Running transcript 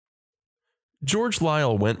George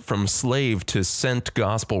Liele went from slave to sent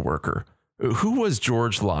gospel worker. Who was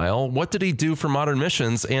George Liele? What did he do for modern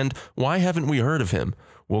missions? And why haven't we heard of him?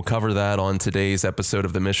 We'll cover that on today's episode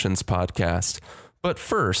of the Missions Podcast. But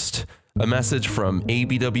first, a message from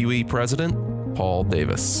ABWE President Paul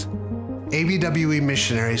Davis. ABWE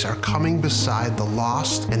missionaries are coming beside the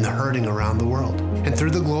lost and the hurting around the world. And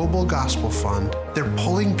through the Global Gospel Fund, they're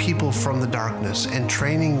pulling people from the darkness and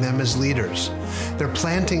training them as leaders. They're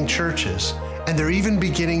planting churches, and they're even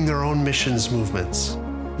beginning their own missions movements.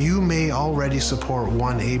 You may already support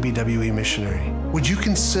one ABWE missionary. Would you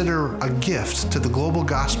consider a gift to the Global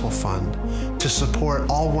Gospel Fund to support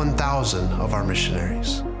all 1,000 of our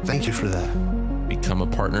missionaries? Thank you for that. Become a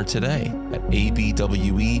partner today at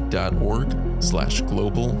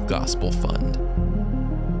abwe.org/Global Gospel Fund.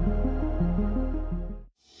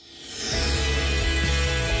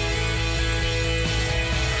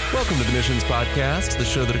 Welcome to the Missions Podcast, the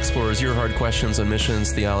show that explores your hard questions on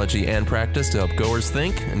missions, theology, and practice to help goers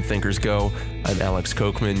think and thinkers go. I'm Alex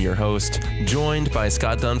Kochman, your host, joined by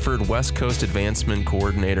Scott Dunford, West Coast Advancement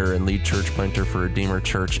Coordinator and Lead Church Planter for Redeemer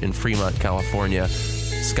Church in Fremont, California.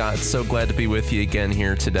 Scott, so glad to be with you again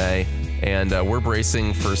here today, and we're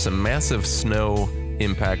bracing for some massive snow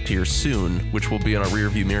impact here soon, which will be in our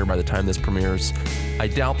rearview mirror by the time this premieres. I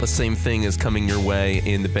doubt the same thing is coming your way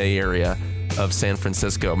in the Bay Area of San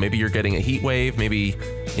Francisco. Maybe you're getting a heat wave, maybe,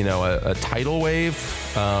 a tidal wave,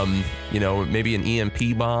 maybe an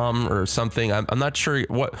EMP bomb or something. I'm not sure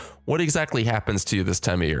what exactly happens to you this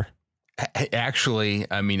time of year. Actually,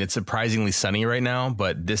 I mean, it's surprisingly sunny right now,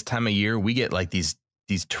 but this time of year we get like these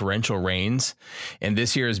torrential rains, and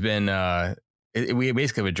this year has been we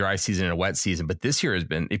basically have a dry season and a wet season, but this year has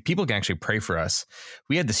been, if people can actually pray for us.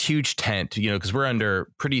 We had this huge tent, because we're under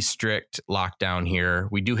pretty strict lockdown here.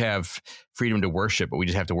 We do have freedom to worship, but we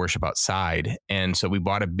just have to worship outside. And so we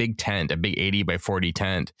bought a big tent, a big 80 by 40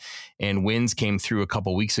 tent, and winds came through a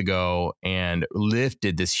couple weeks ago and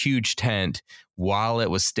lifted this huge tent while it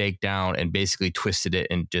was staked down and basically twisted it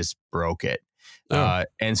and just broke it.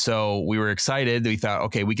 And so we were excited. We thought,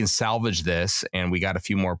 okay, we can salvage this. And we got a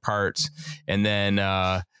few more parts. And then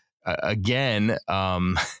again,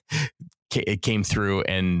 it came through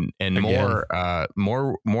and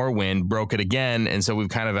more wind, broke it again. And so we've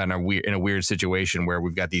kind of in a weird situation where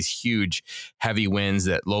we've got these huge, heavy winds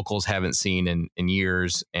that locals haven't seen in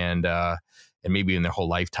years and maybe in their whole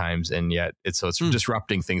lifetimes. And yet it's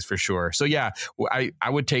disrupting things for sure. So yeah, I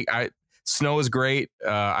would take snow is great.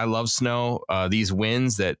 I love snow. These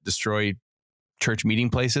winds that destroy church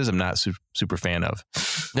meeting places, I'm not super fan of.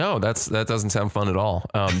 No, that doesn't sound fun at all.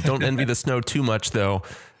 Don't envy the snow too much, though.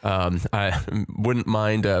 I wouldn't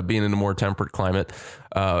mind being in a more temperate climate.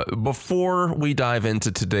 Before we dive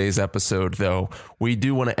into today's episode, though, we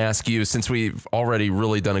do want to ask you, since we've already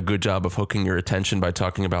really done a good job of hooking your attention by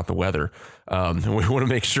talking about the weather, we want to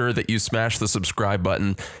make sure that you smash the subscribe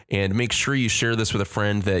button and make sure you share this with a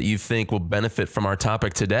friend that you think will benefit from our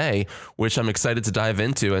topic today, which I'm excited to dive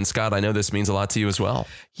into. And Scott, I know this means a lot to you as well.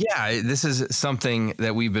 Yeah, this is something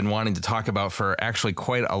that we've been wanting to talk about for actually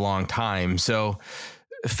quite a long time. So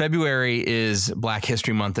February is Black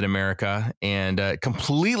History Month in America, and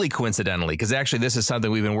completely coincidentally, because actually this is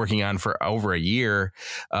something we've been working on for over a year.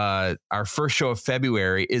 Our first show of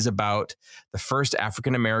February is about the first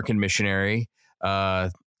African-American missionary,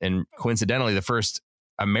 and coincidentally, the first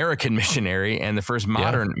American missionary and the first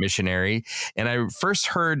modern missionary. And I first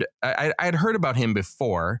heard, I'd heard about him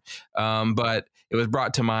before, but it was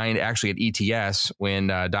brought to mind actually at ETS when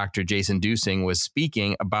Dr. Jason Duesing was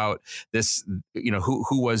speaking about this,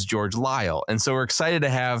 who was George Liele. And so we're excited to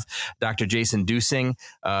have Dr. Jason Duesing.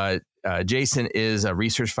 Jason is a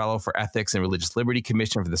research fellow for Ethics and Religious Liberty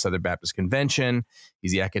Commission for the Southern Baptist Convention.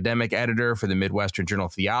 He's the academic editor for the Midwestern Journal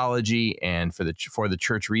of Theology and for the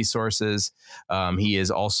Church Resources. He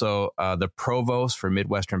is also the Provost for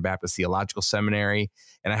Midwestern Baptist Theological Seminary.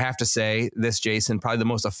 And I have to say this, Jason, probably the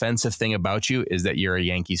most offensive thing about you is that you're a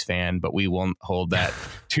Yankees fan, but we won't hold that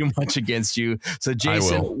too much against you. So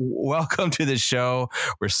Jason, welcome to the show.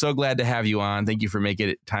 We're so glad to have you on. Thank you for making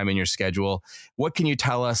it time in your schedule. What can you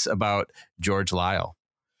tell us about George Liele?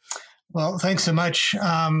 Well, thanks so much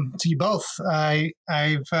to you both.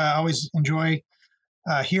 I've always enjoy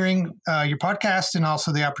hearing your podcast and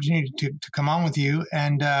also the opportunity to come on with you.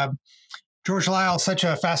 And George Liele is such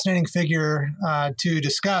a fascinating figure to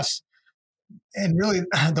discuss. And really,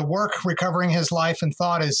 the work recovering his life and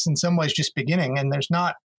thought is in some ways just beginning. And there's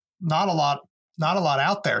not a lot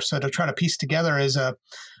out there. So to try to piece together is a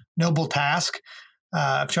noble task.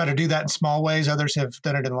 I've tried to do that in small ways. Others have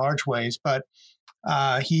done it in large ways. But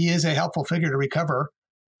he is a helpful figure to recover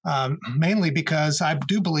mainly because I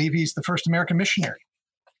do believe he's the first American missionary.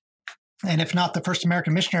 And if not the first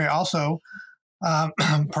American missionary, also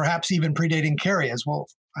perhaps even predating Carey, as we'll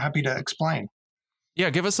happy to explain. Yeah,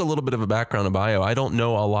 give us a little bit of a background and bio. I don't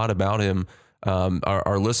know a lot about him.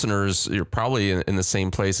 Our listeners, you're probably in the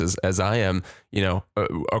same place as I am.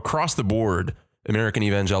 Across the board, American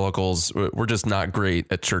evangelicals, we're just not great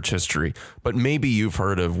at church history. But maybe you've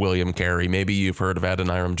heard of William Carey. Maybe you've heard of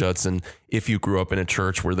Adoniram Judson if you grew up in a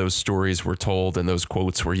church where those stories were told and those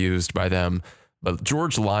quotes were used by them. But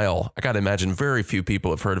George Liele, I got to imagine very few people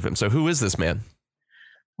have heard of him. So who is this man?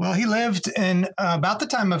 Well, he lived in about the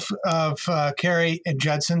time of Carey and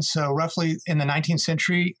Judson, so roughly in the 19th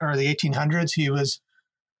century or the 1800s. He was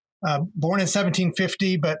born in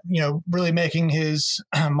 1750, but really making his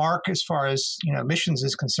mark as far as missions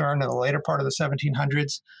is concerned in the later part of the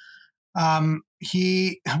 1700s.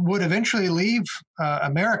 He would eventually leave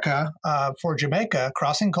America for Jamaica,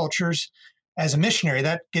 crossing cultures as a missionary.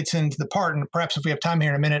 That gets into the part, and perhaps if we have time here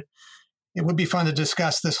in a minute, it would be fun to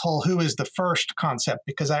discuss this whole who is the first concept,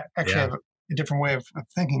 because I actually have a different way of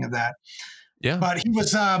thinking of that. Yeah. But he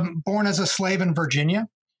was born as a slave in Virginia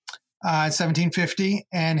in 1750.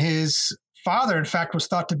 And his father, in fact, was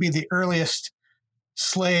thought to be the earliest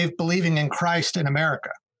slave believing in Christ in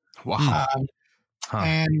America. Wow.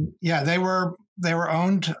 And they were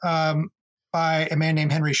owned by a man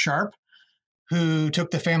named Henry Sharp, who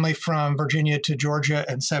took the family from Virginia to Georgia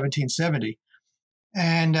in 1770.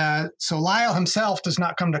 And so Liele himself does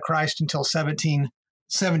not come to Christ until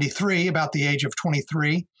 1773, about the age of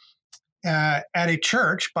 23, at a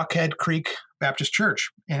church, Buckhead Creek Baptist Church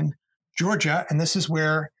in Georgia. And this is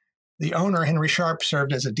where the owner, Henry Sharp,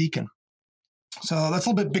 served as a deacon. So that's a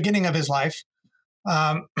little bit beginning of his life.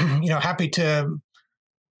 Happy to,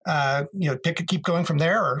 keep going from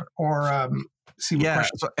there or see what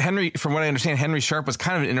questions. So Henry, from what I understand, Henry Sharp was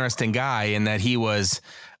kind of an interesting guy in that he was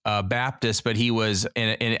Baptist, but he was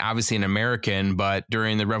obviously an American, but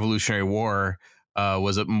during the Revolutionary War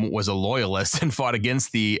was a loyalist and fought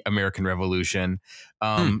against the American Revolution.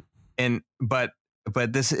 But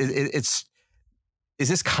this is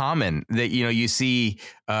this common that you see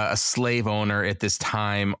a slave owner at this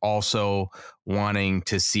time also wanting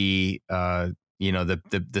to see the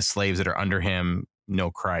slaves that are under him know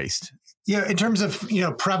Christ? Yeah, in terms of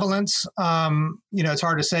prevalence, it's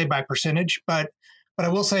hard to say by percentage, but I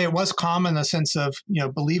will say it was common in the sense of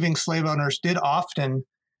believing slave owners did often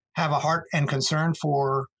have a heart and concern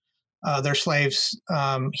for their slaves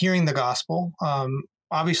hearing the gospel.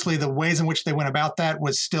 Obviously, the ways in which they went about that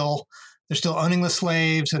was they're still owning the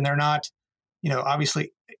slaves, and they're not,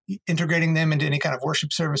 obviously integrating them into any kind of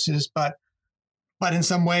worship services. But in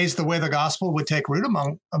some ways, the way the gospel would take root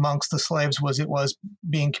amongst the slaves was it was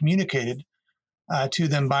being communicated to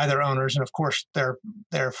them by their owners, and of course,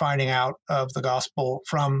 they're finding out of the gospel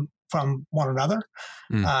from one another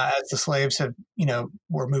as the slaves have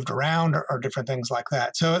were moved around or different things like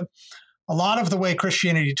that. So a lot of the way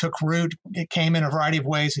Christianity took root, it came in a variety of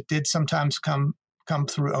ways. It did sometimes come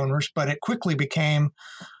through owners, but it quickly became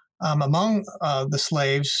among the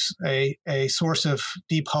slaves a source of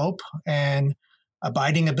deep hope and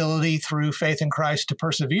abiding ability through faith in Christ to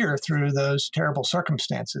persevere through those terrible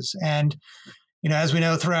circumstances. And as we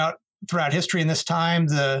know throughout history in this time,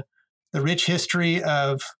 the rich history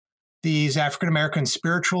of these African American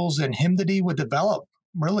spirituals and hymnody would develop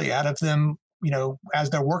really out of them, as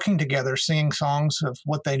they're working together, singing songs of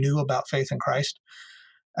what they knew about faith in Christ.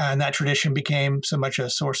 And that tradition became so much a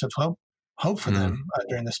source of hope for them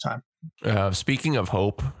during this time. Speaking of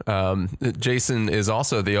hope, Jason is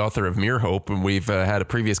also the author of Mere Hope, and we've had a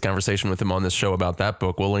previous conversation with him on this show about that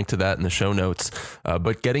book. We'll link to that in the show notes.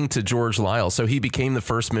 But getting to George Liele, so he became the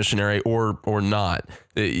first missionary, or not.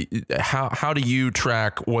 How do you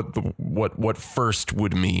track what first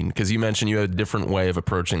would mean? Because you mentioned you had a different way of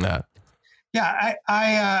approaching that. Yeah,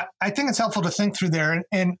 I think it's helpful to think through there.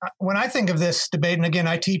 And when I think of this debate, and again,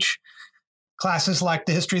 I teach classes like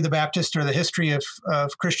the history of the Baptist or the history of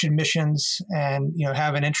Christian missions, and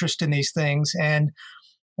have an interest in these things. And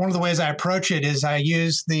one of the ways I approach it is I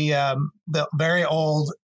use the very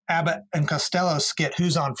old Abbott and Costello skit,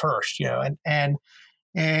 "Who's on first?" And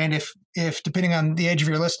if depending on the age of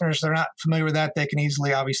your listeners, they're not familiar with that, they can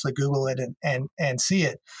easily obviously Google it and see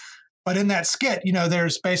it. But in that skit,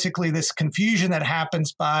 there's basically this confusion that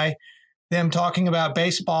happens by them talking about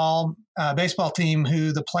baseball team,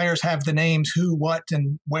 who the players have the names who, what,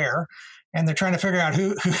 and where, and they're trying to figure out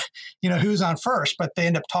who's on first, but they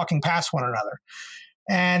end up talking past one another.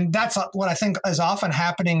 And that's what I think is often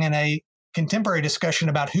happening in a contemporary discussion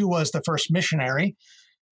about who was the first missionary.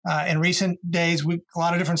 In recent days, a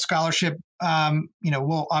lot of different scholarship,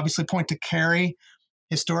 will obviously point to Carey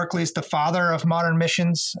historically as the father of modern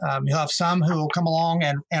missions. You'll have some who will come along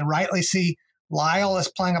and rightly see Liele as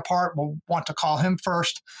playing a part. We'll want to call him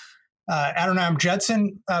first. Adoniram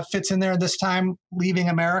Judson fits in there this time, leaving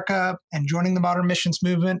America and joining the modern missions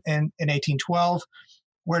movement in 1812.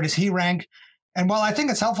 Where does he rank? And while I think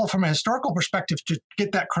it's helpful from a historical perspective to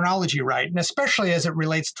get that chronology right, and especially as it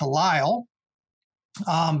relates to Liele,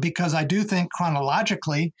 because I do think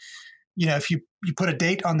chronologically, if you put a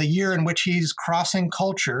date on the year in which he's crossing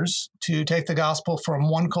cultures to take the gospel from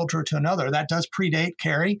one culture to another, that does predate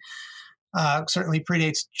Carey, certainly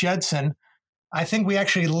predates Judson. I think we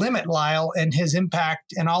actually limit Liele and his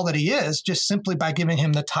impact and all that he is just simply by giving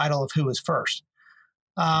him the title of who is first.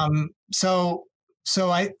 If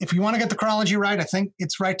you want to get the chronology right, I think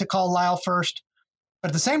it's right to call Liele first.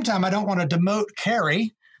 But at the same time, I don't want to demote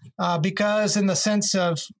Carey because in the sense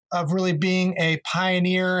of really being a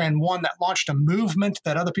pioneer and one that launched a movement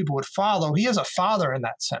that other people would follow, he is a father in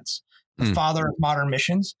that sense, the father of modern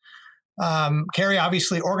missions. Carey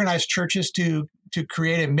obviously organized churches to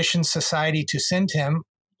create a mission society to send him.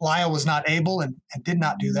 Liele was not able and did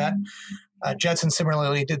not do that. Judson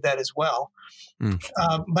similarly did that as well.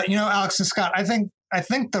 But Alex and Scott, I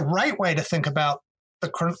think the right way to think about the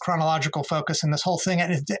chronological focus in this whole thing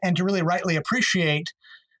and to really rightly appreciate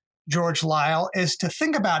George Liele is to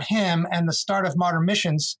think about him and the start of modern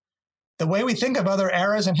missions the way we think of other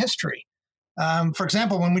eras in history. For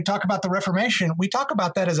example, when we talk about the Reformation, we talk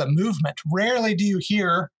about that as a movement. Rarely do you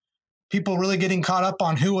hear people really getting caught up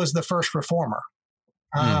on who was the first reformer.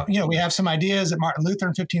 We have some ideas at Martin Luther in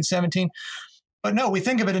 1517, but no, we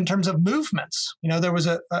think of it in terms of movements. There was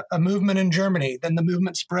a movement in Germany, then the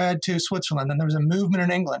movement spread to Switzerland, then there was a movement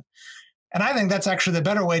in England. And I think that's actually the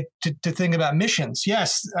better way to think about missions.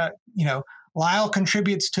 Yes, Liele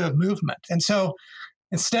contributes to a movement. And so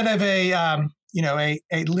instead of a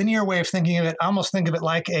linear way of thinking of it, I almost think of it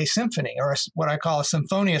like a symphony or what I call a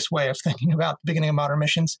symphonious way of thinking about the beginning of modern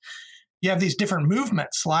missions. You have these different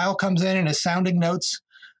movements. Liele comes in and is sounding notes,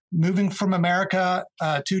 moving from America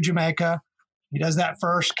to Jamaica. He does that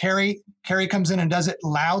first. Carey comes in and does it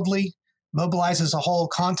loudly, mobilizes a whole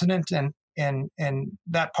continent and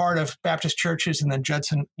that part of Baptist churches, and then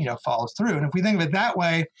Judson, follows through. And if we think of it that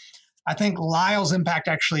way, I think Lyle's impact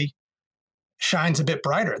actually shines a bit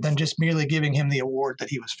brighter than just merely giving him the award that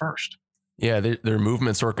he was first. Yeah, they're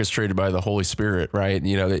movements orchestrated by the Holy Spirit, right?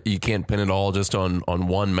 That you can't pin it all just on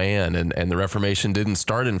one man. And the Reformation didn't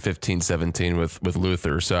start in 1517 with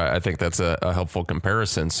Luther. So I think that's a helpful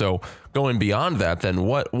comparison. So going beyond that, then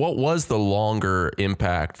what was the longer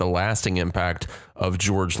impact, the lasting impact of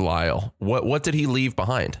George Liele? What did he leave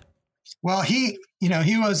behind? Well, he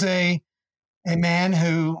was a man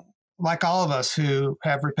who, like all of us who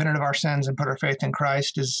have repented of our sins and put our faith in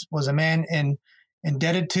Christ, was a man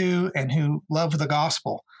indebted to and who loved the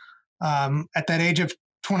gospel. At that age of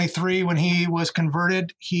 23, when he was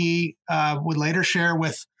converted, he would later share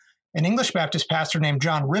with an English Baptist pastor named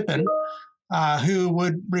John Rippon, who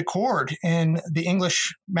would record in the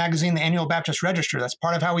English magazine, the Annual Baptist Register. That's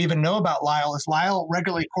part of how we even know about Liele, is Liele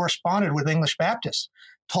regularly corresponded with English Baptists,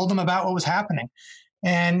 told them about what was happening.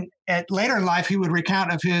 And later in life, he would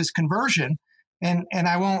recount of his conversion. And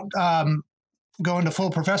I won't go into full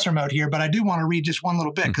professor mode here, but I do want to read just one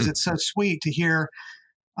little bit because it's so sweet to hear,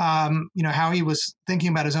 how he was thinking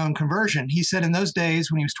about his own conversion. He said, in those days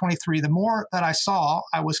when he was 23, the more that I saw,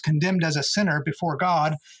 I was condemned as a sinner before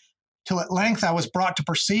God, till at length I was brought to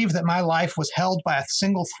perceive that my life was held by a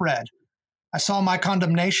single thread. I saw my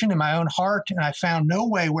condemnation in my own heart, and I found no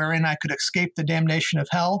way wherein I could escape the damnation of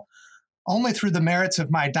hell. Only through the merits of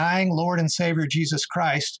my dying Lord and Savior Jesus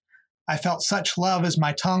Christ, I felt such love as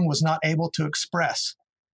my tongue was not able to express.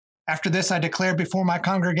 After this, I declared before my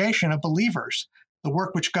congregation of believers the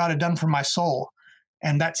work which God had done for my soul,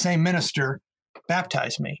 and that same minister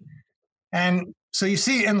baptized me. And so you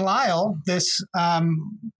see in Liele, this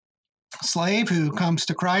slave who comes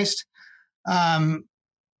to Christ,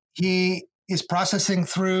 he is processing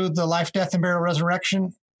through the life, death, and burial,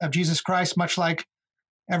 resurrection of Jesus Christ, much like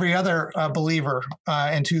every other believer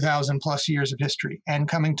in 2,000 plus years of history, and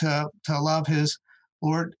coming to love his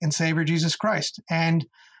Lord and Savior Jesus Christ. And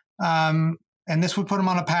this would put him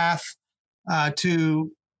on a path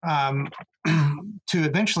to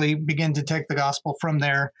eventually begin to take the gospel from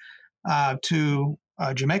there to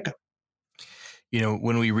Jamaica.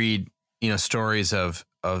 When we read stories of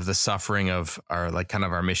the suffering of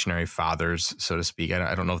our missionary fathers, so to speak.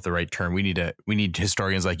 I don't know if the right term. We need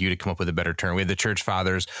historians like you to come up with a better term. We have the church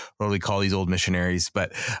fathers. What do we call these old missionaries?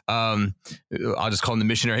 But I'll just call them the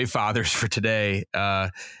missionary fathers for today.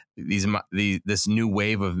 This new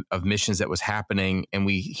wave of missions that was happening, and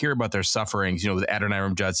we hear about their sufferings. With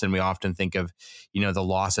Adoniram Judson, we often think of the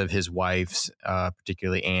loss of his wives,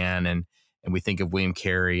 particularly Anne, and we think of William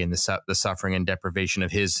Carey and the suffering and deprivation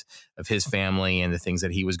of his family and the things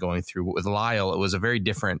that he was going through. With Liele, it was a very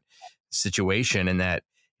different situation in that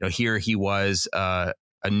here he was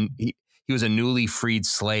he was a newly freed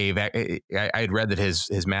slave. I had read that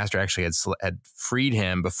his master actually had freed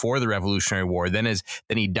him before the Revolutionary War. Then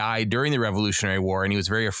he died during the Revolutionary War, and he was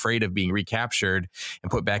very afraid of being recaptured and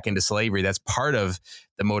put back into slavery. That's part of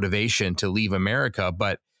the motivation to leave America.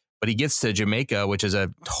 But he gets to Jamaica, which is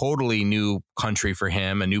a totally new country for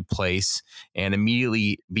him, a new place, and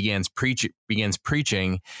immediately begins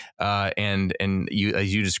preaching. And you,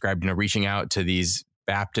 as you described, reaching out to these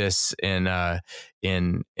Baptists in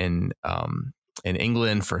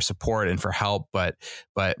England for support and for help. But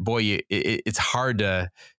boy, it's hard to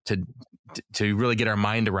really get our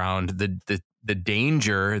mind around the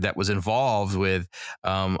danger that was involved with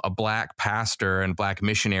a Black pastor and Black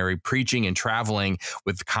missionary preaching and traveling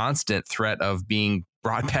with the constant threat of being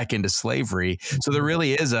brought back into slavery. So there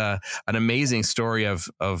really is an amazing story of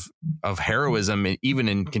heroism, even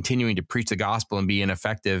in continuing to preach the gospel and being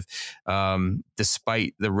effective,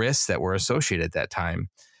 despite the risks that were associated at that time.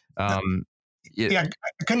 Yeah, I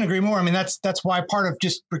couldn't agree more. I mean, that's why part of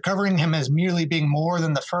just recovering him as merely being more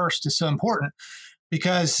than the first is so important,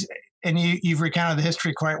 because, and you've recounted the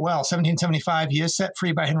history quite well. 1775, he is set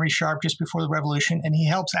free by Henry Sharp just before the Revolution, and he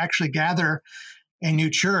helps actually gather a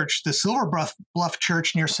new church, the Silver Bluff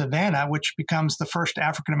Church near Savannah, which becomes the first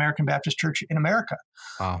African-American Baptist church in America.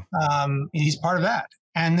 Wow. He's part of that.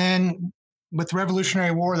 And then with the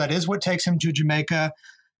Revolutionary War, that is what takes him to Jamaica.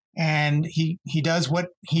 And he does what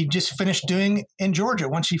he just finished doing in Georgia.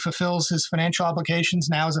 Once he fulfills his financial obligations,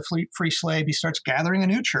 now as a free slave, he starts gathering a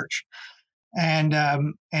new church. And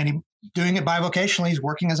he doing it bivocationally. He's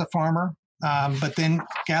working as a farmer, but then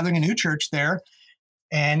gathering a new church there.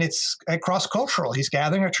 And it's cross-cultural. He's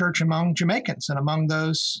gathering a church among Jamaicans and among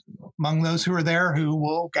those who are there who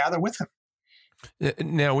will gather with him.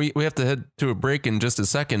 Now, we have to head to a break in just a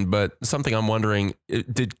second, but something I'm wondering,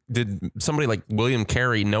 did somebody like William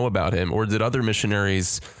Carey know about him, or did other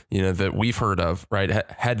missionaries, that we've heard of, right?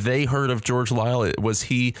 Had they heard of George Liele? Was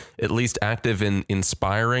he at least active in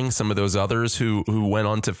inspiring some of those others who went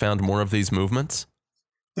on to found more of these movements?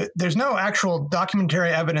 There's no actual documentary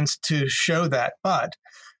evidence to show that, but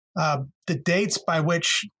the dates by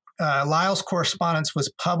which Liele's correspondence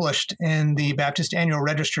was published in the Baptist Annual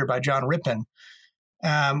Register by John Rippon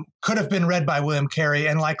could have been read by William Carey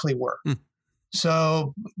and likely were.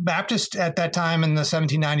 So Baptists at that time in the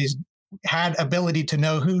 1790s had ability to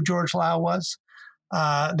know who George Liele was.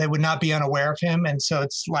 They would not be unaware of him. And so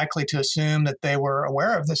it's likely to assume that they were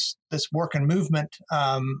aware of this work and movement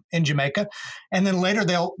in Jamaica. And then later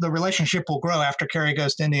the relationship will grow after Carey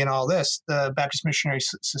goes to India and all this. The Baptist Missionary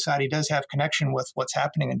Society does have connection with what's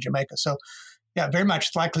happening in Jamaica. So yeah, very much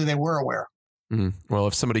likely they were aware. Well,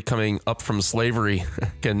 if somebody coming up from slavery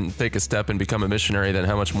can take a step and become a missionary, then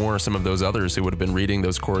how much more some of those others who would have been reading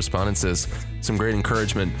those correspondences? Some great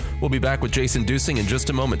encouragement. We'll be back with Jason Duesing in just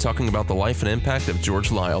a moment, talking about the life and impact of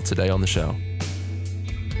George Liele today on the show.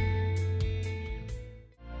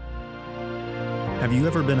 Have you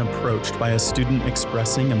ever been approached by a student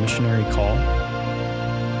expressing a missionary call?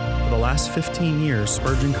 For the last 15 years,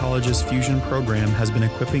 Spurgeon College's Fusion program has been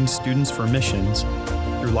equipping students for missions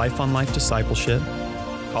through life-on-life discipleship,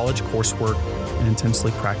 college coursework, and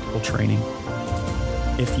intensely practical training.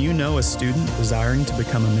 If you know a student desiring to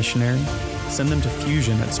become a missionary, send them to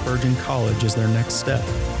Fusion at Spurgeon College as their next step.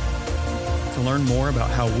 To learn more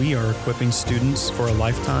about how we are equipping students for a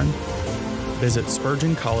lifetime, visit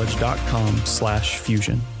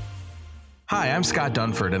spurgeoncollege.com/fusion. Hi, I'm Scott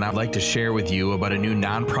Dunford, and I'd like to share with you about a new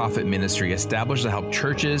nonprofit ministry established to help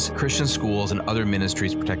churches, Christian schools, and other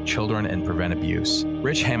ministries protect children and prevent abuse.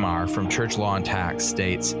 Rich Hemar from Church Law and Tax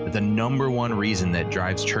states that the #1 reason that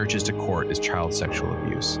drives churches to court is child sexual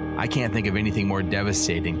abuse. I can't think of anything more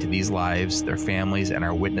devastating to these lives, their families, and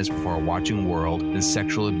our witness before a watching world than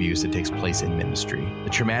sexual abuse that takes place in ministry. The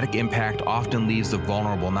traumatic impact often leaves the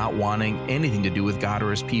vulnerable not wanting anything to do with God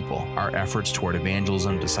or His people. Our efforts toward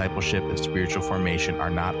evangelism, discipleship, and spiritual formation are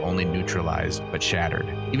not only neutralized, but shattered.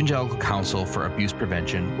 Evangelical Council for Abuse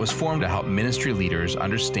Prevention was formed to help ministry leaders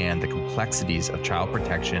understand the complexities of child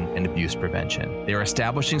protection and abuse prevention. They are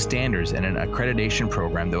establishing standards and an accreditation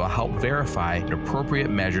program that will help verify that appropriate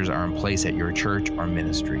measures are in place at your church or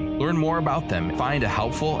ministry. Learn more about them. Find a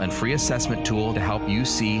helpful and free assessment tool to help you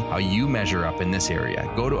see how you measure up in this area.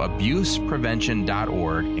 Go to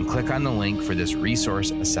abuseprevention.org and click on the link for this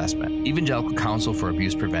resource assessment. Evangelical Council for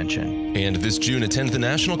Abuse Prevention. And this June, attend the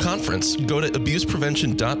national conference. Go to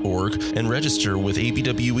abuseprevention.org and register with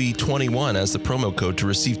ABWE21 as the promo code to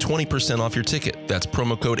receive 20% off your ticket. That's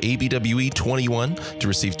promo code ABWE21 to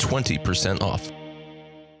receive 20% off.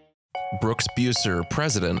 Brooks Buser,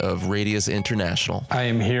 president of Radius International. I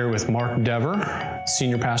am here with Mark Dever,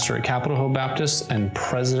 senior pastor at Capitol Hill Baptist and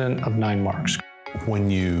president of 9 Marks.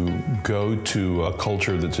 When you go to a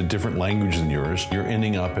culture that's a different language than yours, you're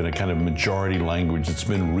ending up in a kind of majority language that's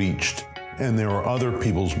been reached. And there are other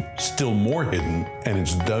peoples still more hidden, and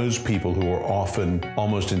it's those people who are often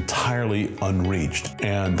almost entirely unreached,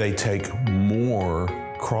 and they take more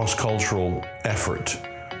cross-cultural effort.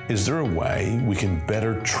 Is there a way we can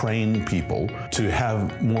better train people to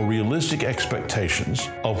have more realistic expectations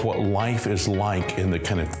of what life is like in the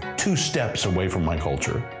kind of 2 steps away from my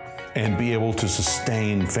culture, and be able to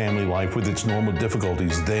sustain family life with its normal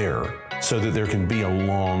difficulties there, so that there can be a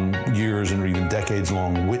long years and even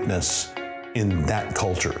decades-long witness in that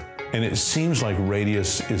culture? And it seems like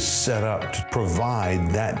Radius is set up to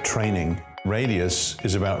provide that training. Radius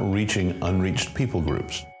is about reaching unreached people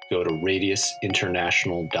groups. Go to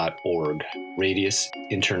radiusinternational.org,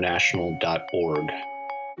 radiusinternational.org.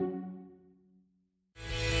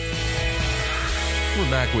 We're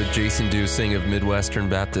back with Jason Duesing of Midwestern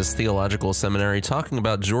Baptist Theological Seminary talking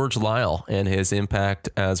about George Liele and his impact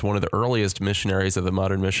as one of the earliest missionaries of the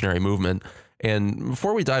modern missionary movement. And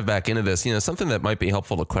before we dive back into this, something that might be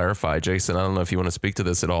helpful to clarify, Jason, I don't know if you want to speak to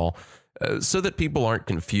this at all, so that people aren't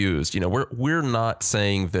confused. We're not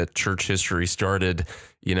saying that church history started,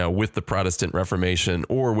 with the Protestant Reformation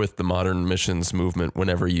or with the modern missions movement,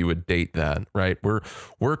 whenever you would date that, right?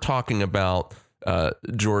 We're talking about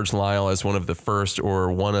George Liele as one of the first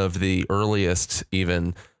or one of the earliest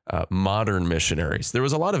even modern missionaries. There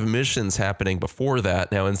was a lot of missions happening before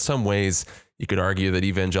that. Now, in some ways, you could argue that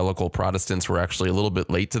evangelical Protestants were actually a little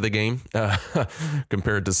bit late to the game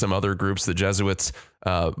compared to some other groups, the Jesuits.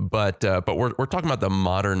 But we're talking about the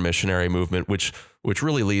modern missionary movement, which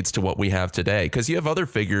really leads to what we have today. Because you have other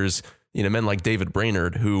figures, men like David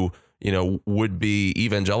Brainerd, who would be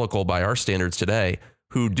evangelical by our standards today,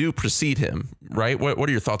 who do precede him, right? What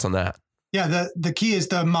are your thoughts on that? Yeah, the key is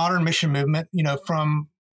the modern mission movement.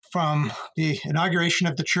 From the inauguration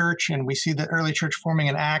of the church, and we see the early church forming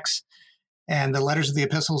in Acts, and the letters of the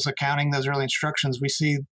epistles accounting those early instructions, we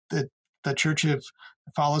see that the church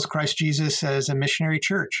follows Christ Jesus as a missionary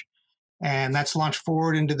church. And that's launched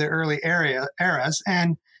forward into the early eras.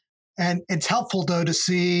 And it's helpful, though, to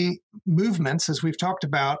see movements, as we've talked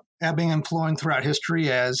about, ebbing and flowing throughout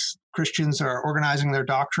history as Christians are organizing their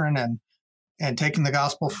doctrine and taking the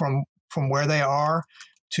gospel from where they are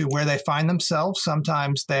to where they find themselves.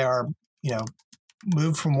 Sometimes they are,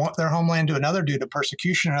 moved from their homeland to another due to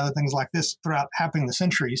persecution and other things like this throughout happening the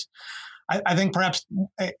centuries. I think perhaps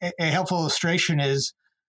a helpful illustration is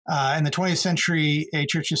in the 20th century, a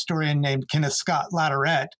church historian named Kenneth Scott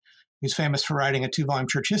Latourette, who's famous for writing a 2-volume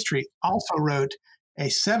church history, also wrote a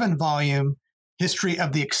 7-volume history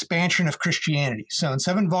of the expansion of Christianity. So in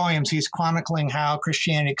 7 volumes, he's chronicling how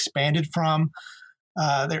Christianity expanded from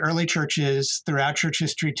the early churches throughout church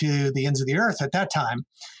history to the ends of the earth at that time.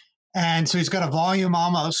 And so he's got a volume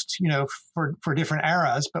almost, for different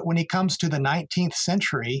eras. But when he comes to the 19th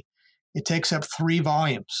century, it takes up 3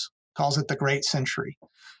 volumes, calls it the Great Century.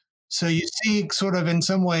 So you see sort of in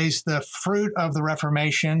some ways the fruit of the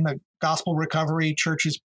Reformation, the gospel recovery,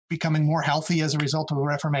 churches becoming more healthy as a result of the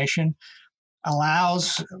Reformation,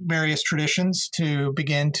 allows various traditions to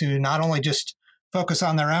begin to not only just focus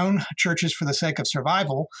on their own churches for the sake of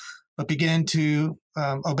survival, but begin to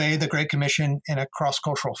obey the Great Commission in a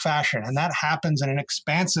cross-cultural fashion. And that happens in an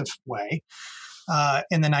expansive way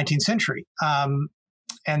in the 19th century.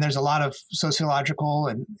 And there's a lot of sociological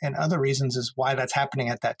and other reasons as why that's happening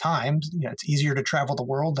at that time. It's easier to travel the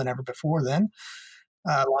world than ever before then.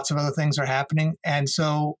 Lots of other things are happening. And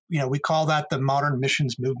so, we call that the modern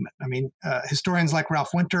missions movement. I mean, historians like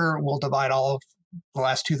Ralph Winter will divide all of the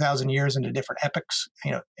last 2,000 years into different epochs,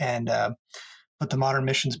 and put the modern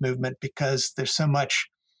missions movement, because there's so much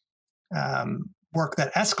work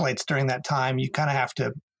that escalates during that time. You kind of have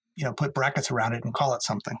to, put brackets around it and call it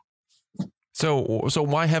something. So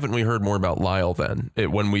why haven't we heard more about Liele then?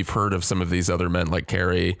 When we've heard of some of these other men like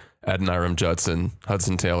Carey, Adoniram Judson,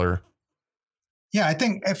 Hudson Taylor? Yeah, I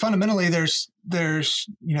think fundamentally there's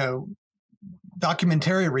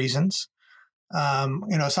documentary reasons.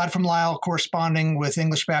 Aside from Liele corresponding with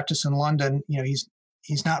English Baptists in London,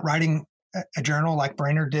 he's not writing a journal like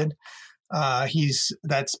Brainerd did.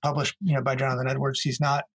 That's published, by Jonathan Edwards. He's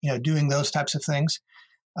not, doing those types of things.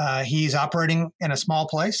 He's operating in a small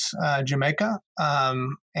place, Jamaica,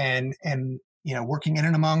 and working in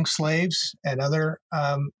and among slaves and other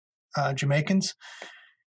Jamaicans.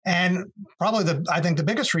 And probably I think the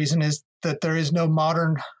biggest reason is that there is no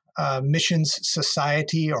modern missions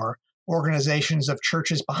society or organizations of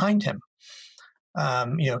churches behind him.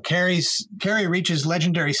 Carey reaches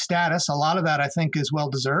legendary status. A lot of that I think is well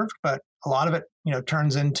deserved, but a lot of it,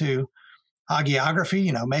 turns into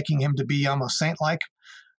hagiography, making him to be almost saint-like,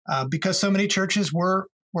 because so many churches were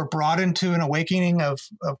brought into an awakening of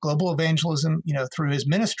global evangelism, through his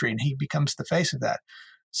ministry, and he becomes the face of that.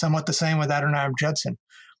 Somewhat the same with Adoniram Judson.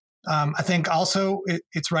 I think also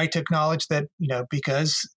it's right to acknowledge that,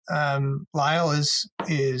 because Liele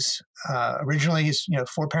is originally he's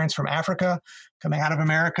foreparents from Africa, coming out of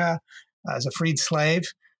America as a freed slave.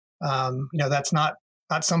 That's not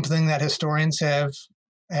something that historians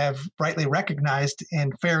have rightly recognized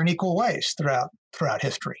in fair and equal ways throughout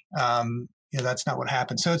history. That's not what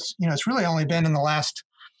happened. So it's really only been in the last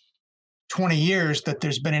 20 years that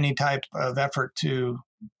there's been any type of effort to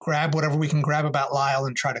grab whatever we can grab about Liele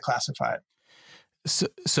and try to classify it.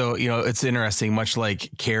 So it's interesting, much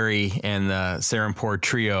like Carey and the Serampore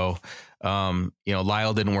trio,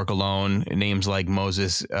 Liele didn't work alone. Names like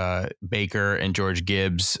Moses Baker and George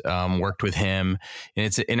Gibbs worked with him. And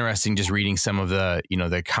it's interesting just reading some of the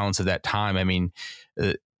accounts of that time. I mean,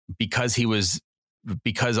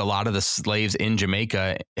 because a lot of the slaves in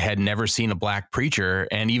Jamaica had never seen a black preacher,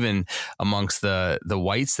 and even amongst the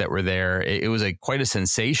whites that were there, it was quite a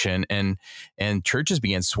sensation, and churches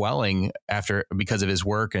began swelling because of his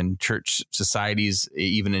work, and church societies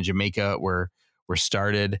even in Jamaica were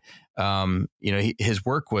started. His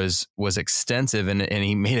work was extensive, and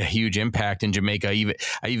he made a huge impact in Jamaica.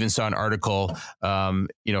 I even saw an article,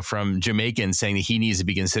 from Jamaicans saying that he needs to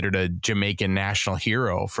be considered a Jamaican national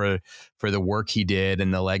hero for the work he did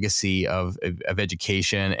and the legacy of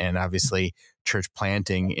education and obviously church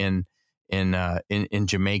planting in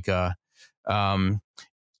Jamaica.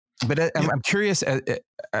 But I'm curious.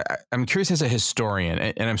 I'm curious as a historian,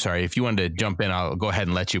 and I'm sorry if you wanted to jump in, I'll go ahead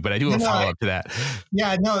and let you. But I do have a follow up to that.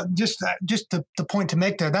 Yeah, no, just the point to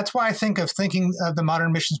make there. That's why I think of thinking of the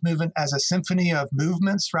modern missions movement as a symphony of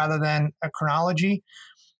movements rather than a chronology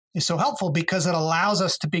is so helpful, because it allows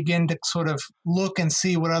us to begin to sort of look and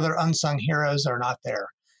see what other unsung heroes are not there,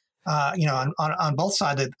 on both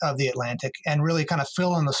sides of the Atlantic, and really kind of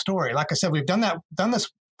fill in the story. Like I said, we've done this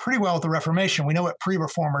pretty well with the Reformation. We know what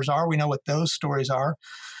pre-reformers are. We know what those stories are.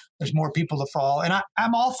 There's more people to fall. And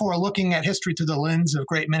I'm all for looking at history through the lens of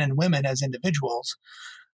great men and women as individuals.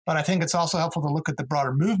 But I think it's also helpful to look at the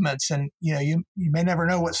broader movements. And, you may never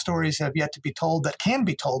know what stories have yet to be told that can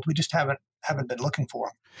be told. We just haven't been looking for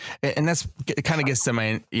them. And that's kind of gets to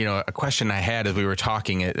my, a question I had as we were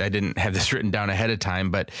talking. I didn't have this written down ahead of time,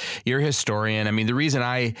 but you're a historian. I mean, the reason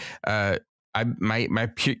my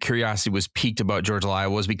curiosity was piqued about George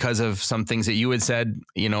Liele was because of some things that you had said,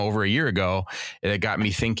 over a year ago, that got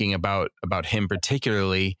me thinking about him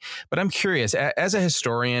particularly. But I'm curious, as a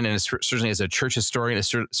historian, and certainly as a church historian,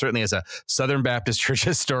 certainly as a Southern Baptist church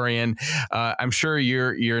historian, I'm sure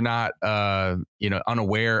you're not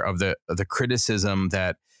unaware of the criticism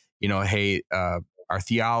that hey, our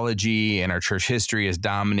theology and our church history is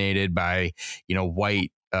dominated by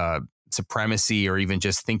white supremacy, or even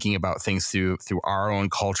just thinking about things through our own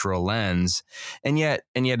cultural lens. And yet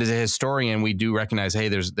as a historian, we do recognize, hey,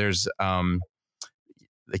 there's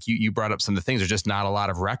like you brought up some of the things, there's just not a lot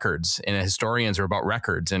of records, and historians are about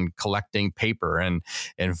records and collecting paper and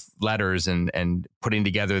letters and putting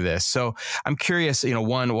together this. So I'm curious,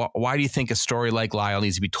 one, why do you think a story like Liele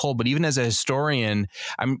needs to be told? But even as a historian,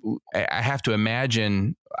 I have to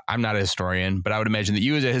imagine, I'm not a historian, but I would imagine that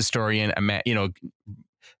you as a historian,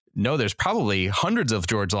 there's probably hundreds of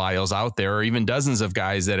George Lieles out there, or even dozens of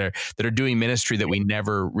guys that are doing ministry that we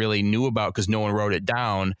never really knew about because no one wrote it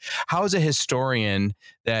down. How, as a historian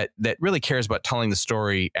that really cares about telling the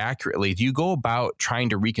story accurately, do you go about trying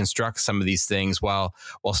to reconstruct some of these things while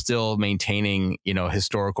still maintaining,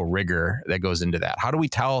 historical rigor that goes into that? How do we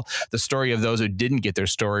tell the story of those who didn't get their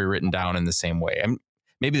story written down in the same way?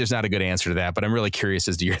 Maybe there's not a good answer to that, but I'm really curious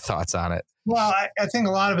as to your thoughts on it. Well, I think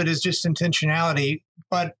a lot of it is just intentionality.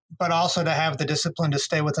 but also to have the discipline to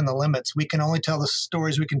stay within the limits. We can only tell the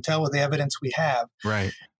stories we can tell with the evidence we have.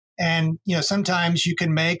 Right. And, sometimes you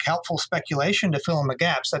can make helpful speculation to fill in the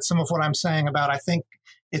gaps. That's some of what I'm saying about, I think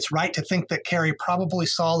it's right to think that Carey probably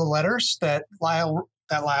saw the letters that Lyle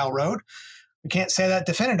wrote. We can't say that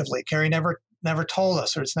definitively. Carey never told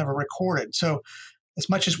us, or it's never recorded. So as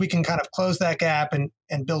much as we can kind of close that gap and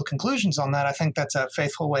build conclusions on that, I think that's a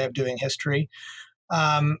faithful way of doing history,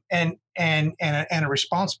 and a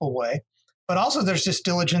responsible way. But also there's just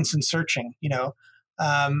diligence in searching,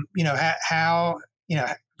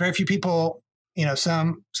 very few people,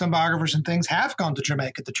 some biographers and things have gone to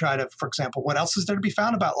Jamaica to try to, for example, what else is there to be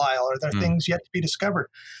found about Lyle? Are there things yet to be discovered?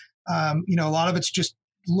 A lot of it's just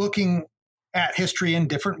looking at history in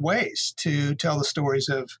different ways to tell the stories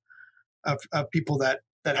of people that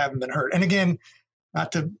haven't been heard. And again,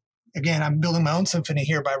 I'm building my own symphony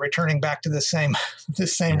here by returning back to this same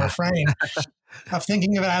refrain of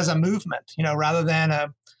thinking of it as a movement, rather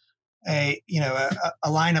than a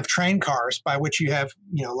line of train cars by which you have,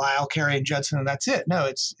 Lyle, Carey, and Judson, and that's it.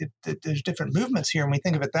 No, there's different movements here. And we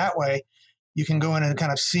think of it that way, you can go in and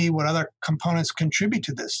kind of see what other components contribute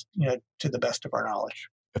to this, to the best of our knowledge.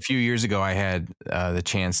 A few years ago, I had the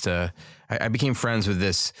chance I became friends with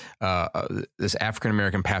this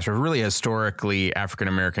African-American pastor, really historically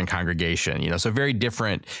African-American congregation, so very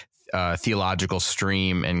different theological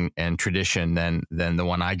stream and tradition than the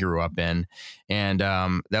one I grew up in. And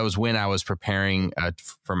that was when I was preparing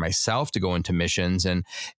for myself to go into missions. And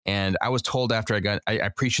I was told after I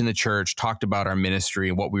preached in the church, talked about our ministry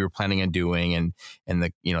and what we were planning on doing and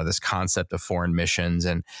the, this concept of foreign missions.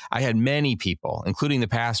 And I had many people, including the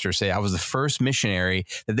pastor, say I was the first missionary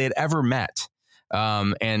that they had ever met.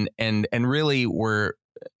 And really were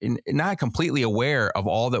not completely aware of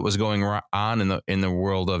all that was going on in the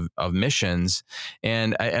world of missions.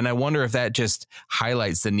 And I wonder if that just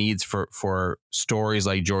highlights the needs for stories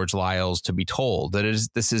like George Lyle's to be told, that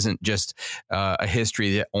this isn't just a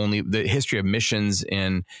history that only the history of missions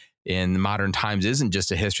in modern times isn't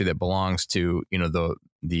just a history that belongs to,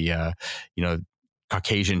 the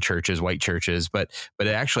Caucasian churches, white churches, but it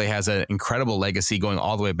actually has an incredible legacy going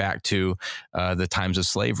all the way back to the times of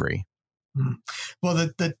slavery. Well,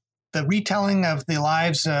 the retelling of the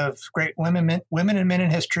lives of great women and men in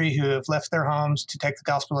history who have left their homes to take the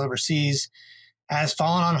gospel overseas has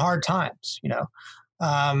fallen on hard times. In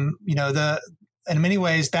many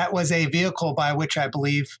ways, that was a vehicle by which I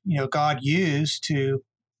believe God used to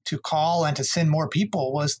call and to send more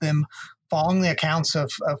people, was them following the accounts of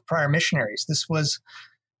prior missionaries.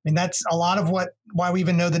 That's a lot of why we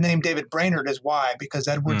even know the name David Brainerd is why, because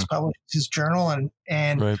Edwards published his journal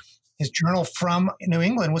and right. His journal from New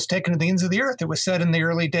England was taken to the ends of the earth. It was said in the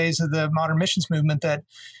early days of the modern missions movement that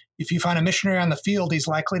if you find a missionary on the field, he's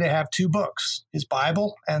likely to have two books, his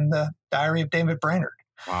Bible and the Diary of David Brainerd.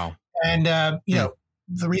 Wow. And,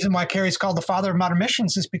 the reason why Carey's called the father of modern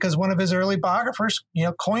missions is because one of his early biographers,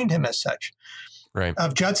 coined him as such. Right.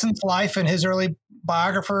 Of Judson's life and his early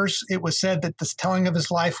biographers, it was said that this telling of his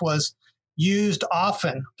life was used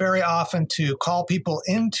often, very often, to call people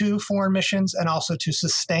into foreign missions and also to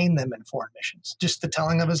sustain them in foreign missions, just the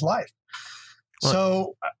telling of his life. Well,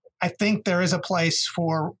 so I think there is a place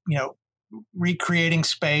for, recreating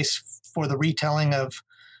space for the retelling of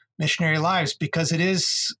missionary lives, because it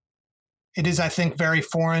is, I think, very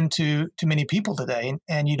foreign to many people today.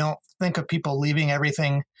 And you don't think of people leaving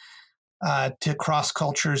everything to cross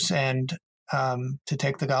cultures and to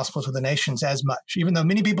take the gospel to the nations as much, even though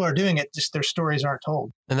many people are doing it, just their stories aren't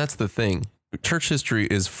told. And that's the thing. Church history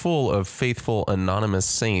is full of faithful, anonymous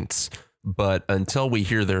saints, but until we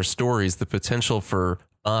hear their stories, the potential for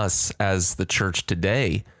us as the church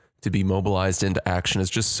today to be mobilized into action is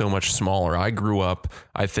just so much smaller. I grew up,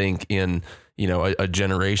 I think, in a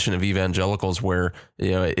generation of evangelicals where,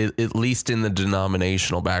 at least in the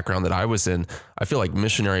denominational background that I was in, I feel like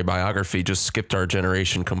missionary biography just skipped our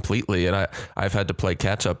generation completely. And I've had to play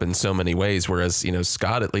catch up in so many ways. Whereas,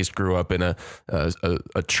 Scott at least grew up in a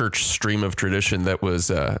church stream of tradition that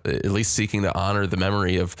was at least seeking to honor the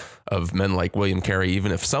memory of men like William Carey,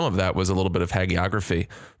 even if some of that was a little bit of hagiography.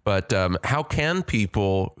 But how can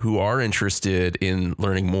people who are interested in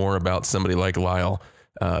learning more about somebody like Lyle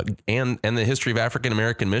and the history of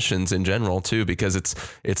African-American missions in general too, because it's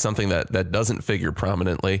something that doesn't figure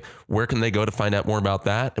prominently. Where can they go to find out more about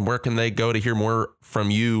that? And where can they go to hear more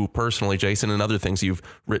from you personally, Jason, and other things you've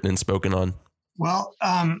written and spoken on? Well,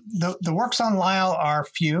 the works on Lyle are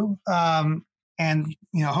few, and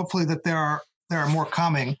hopefully that there are more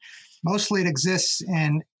coming. Mostly it exists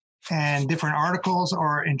in different articles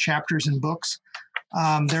or in chapters in books.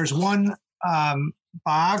 There's one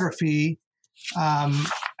biography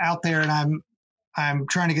out there, and I'm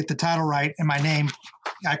trying to get the title right and my name.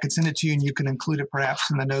 I could send it to you, and you can include it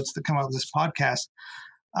perhaps in the notes that come out of this podcast.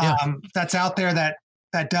 That's out there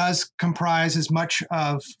that does comprise as much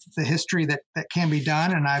of the history that can be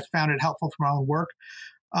done, and I've found it helpful for my own work.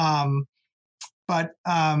 But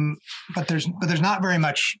there's not very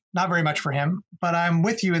much for him. But I'm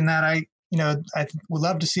with you in that I would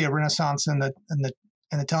love to see a renaissance in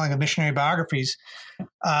the telling of missionary biographies.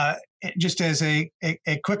 Just as a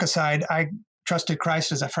quick aside, I trusted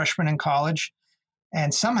Christ as a freshman in college,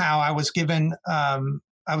 and somehow I was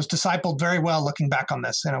discipled very well looking back on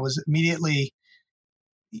this, and I was immediately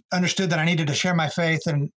understood that I needed to share my faith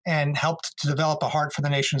and helped to develop a heart for the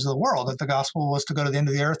nations of the world, that the gospel was to go to the end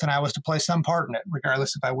of the earth and I was to play some part in it,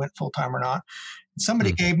 regardless if I went full time or not. And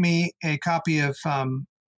somebody gave me a copy of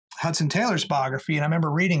Hudson Taylor's biography, and I remember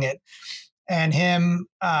reading it and him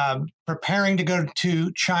preparing to go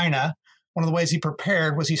to China. One of the ways he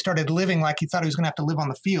prepared was he started living like he thought he was going to have to live on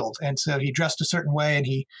the field. And so he dressed a certain way, and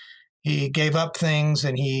he gave up things,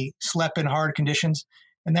 and he slept in hard conditions.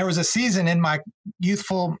 And there was a season in my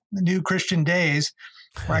youthful new Christian days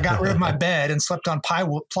where I got rid of my bed and slept on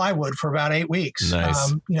plywood for about 8 weeks.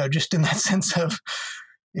 Nice. Just in that sense of,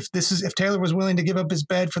 if Taylor was willing to give up his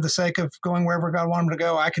bed for the sake of going wherever God wanted him to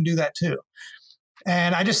go, I can do that too.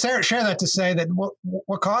 And I just share that to say that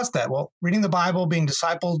what caused that? Well, reading the Bible, being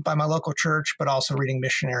discipled by my local church, but also reading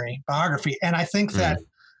missionary biography. And I think that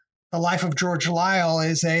the life of George Liele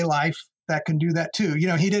is a life that can do that too.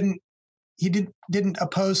 He didn't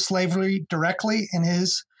oppose slavery directly in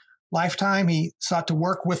his lifetime. He sought to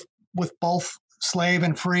work with both slave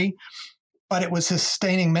and free, but it was his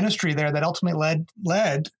sustaining ministry there that ultimately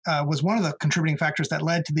was one of the contributing factors that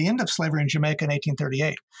led to the end of slavery in Jamaica in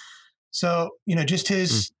 1838. So, just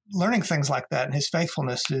his learning things like that and his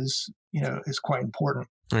faithfulness is quite important.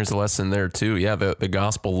 There's a lesson there too. Yeah, the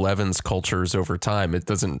gospel leavens cultures over time. It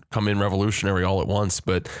doesn't come in revolutionary all at once,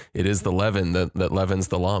 but it is the leaven that leavens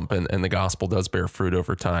the lump, and the gospel does bear fruit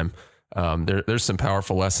over time. There's some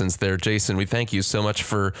powerful lessons there. Jason, we thank you so much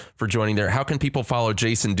for joining there. How can people follow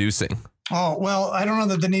Jason Duesing? Oh, well, I don't know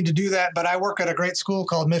that they need to do that, but I work at a great school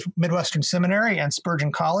called Midwestern Seminary and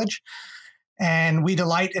Spurgeon College. And we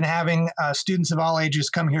delight in having students of all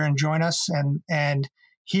ages come here and join us and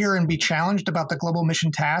hear and be challenged about the global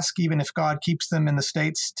mission task. Even if God keeps them in the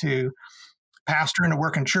States to pastor and to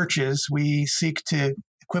work in churches, we seek to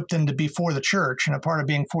equip them to be for the church. And a part of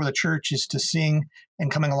being for the church is to sing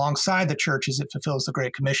and coming alongside the church as it fulfills the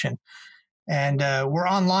Great Commission. And we're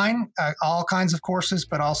online, all kinds of courses,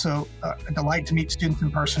 but also a delight to meet students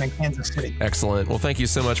in person in Kansas City. Excellent. Well, thank you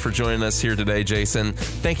so much for joining us here today, Jason.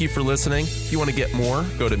 Thank you for listening. If you want to get more,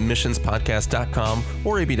 go to missionspodcast.com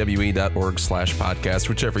or abwe.org/podcast,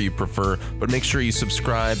 whichever you prefer. But make sure you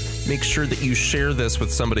subscribe. Make sure that you share this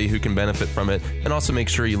with somebody who can benefit from it. And also make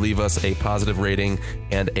sure you leave us a positive rating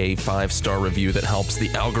and a 5-star review. That helps the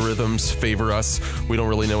algorithms favor us. We don't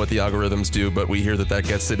really know what the algorithms do, but we hear that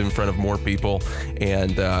gets it in front of more people.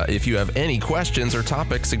 And if you have any questions or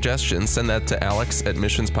topic suggestions, send that to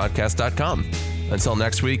alex@missionspodcast.com. Until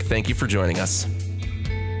next week, thank you for joining us.